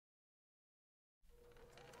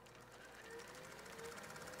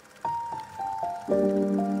It's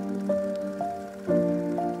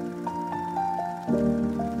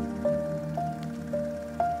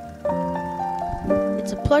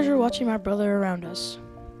a pleasure watching my brother around us.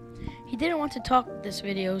 He didn't want to talk this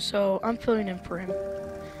video, so I'm filling in for him.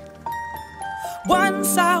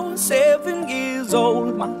 Once I was 7 years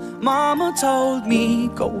old, my mama told me,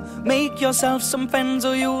 go make yourself some friends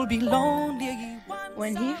or you'll be lonely.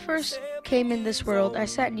 When he first came in this world, I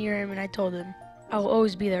sat near him and I told him, I will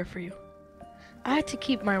always be there for you. I had to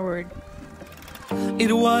keep my word.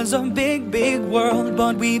 It was a big, big world,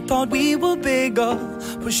 but we thought we were bigger,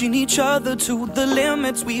 pushing each other to the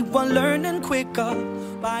limits. We were learning quicker.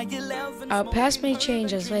 By 11, our past may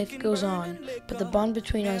change as life goes on, but the bond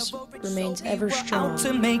between us remains ever strong.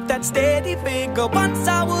 To make that steady figure. Once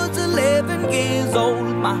I was 11 years old,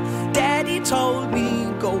 my daddy told me,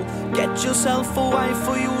 go get yourself a wife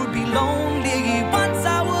or you'll be lonely. Once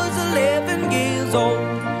I was 11 years old.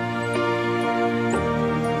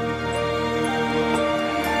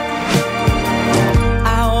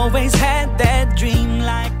 Always had that dream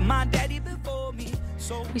like my daddy before me.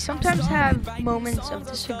 We sometimes have moments of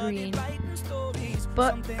disagreeing,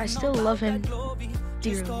 but I still love him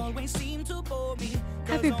dearly.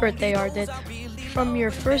 Happy birthday, Ardit, from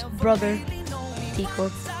your first brother,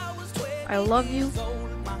 Tico. I love you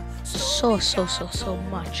so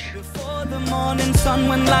much. Before the morning sun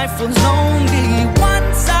when life was lonely.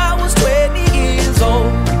 Once I was 20 years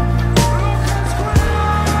old.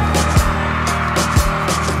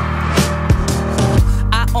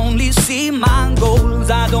 Only see my goals,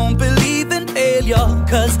 I don't believe in failure,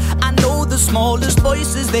 cause I know the smallest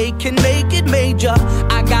voices, they can make it major.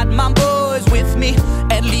 I got my boys with me,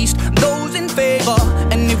 at least those in favor.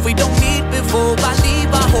 And if we don't meet before I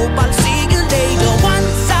leave, I hope I'll see you later.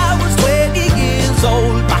 Once I was 20 years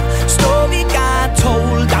old, my story got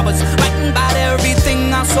told. I was writing about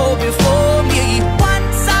everything I saw before me.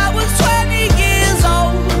 Once I was 20 years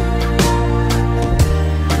old.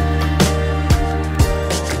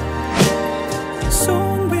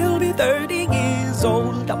 Soon we'll be 30 years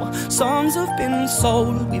old. Our songs have been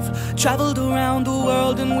sold. We've traveled around the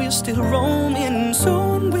world and we're still roaming.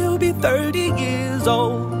 Soon we'll be 30 years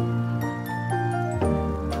old.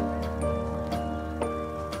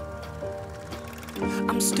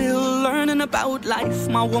 I'm still learning about life.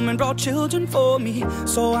 My woman brought children for me,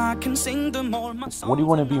 so I can sing them all my songs. What do you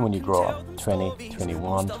want to be when you grow up? 20,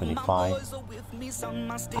 21, 25? I want to be someone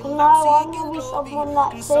that saves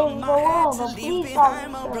the world, a police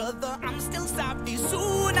officer. I'm still savvy.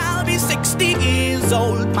 Soon I'll be 60 years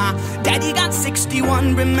old. My daddy got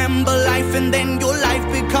 61. Remember life and then your life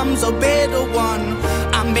becomes a better one.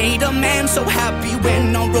 I made a man so happy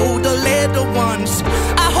when I wrote a letter once.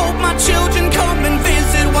 I hope my children come and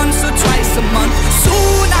visit once or twice a month.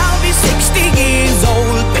 Soon I'll be 60 years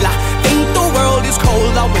old. Will I think the world is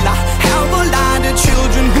cold, or will I have a lot of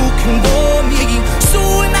children who can bore me?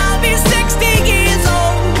 Soon I'll be 60 years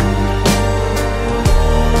old.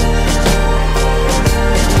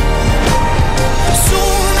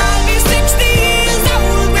 Soon I'll be 60 years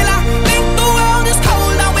old. Will I think the world is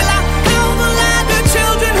cold, or will I have a lot of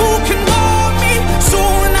children who can bore me?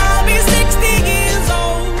 Soon I'll be 60 years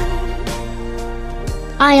old.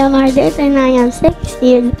 I am Ardit and I am 6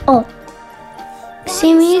 years old.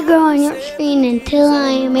 See me grow on your screen until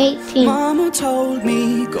I am 18. Mama told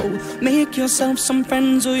me, go make yourself some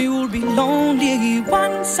friends or you'll be lonely.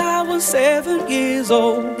 Once I was 7 years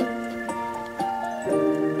old.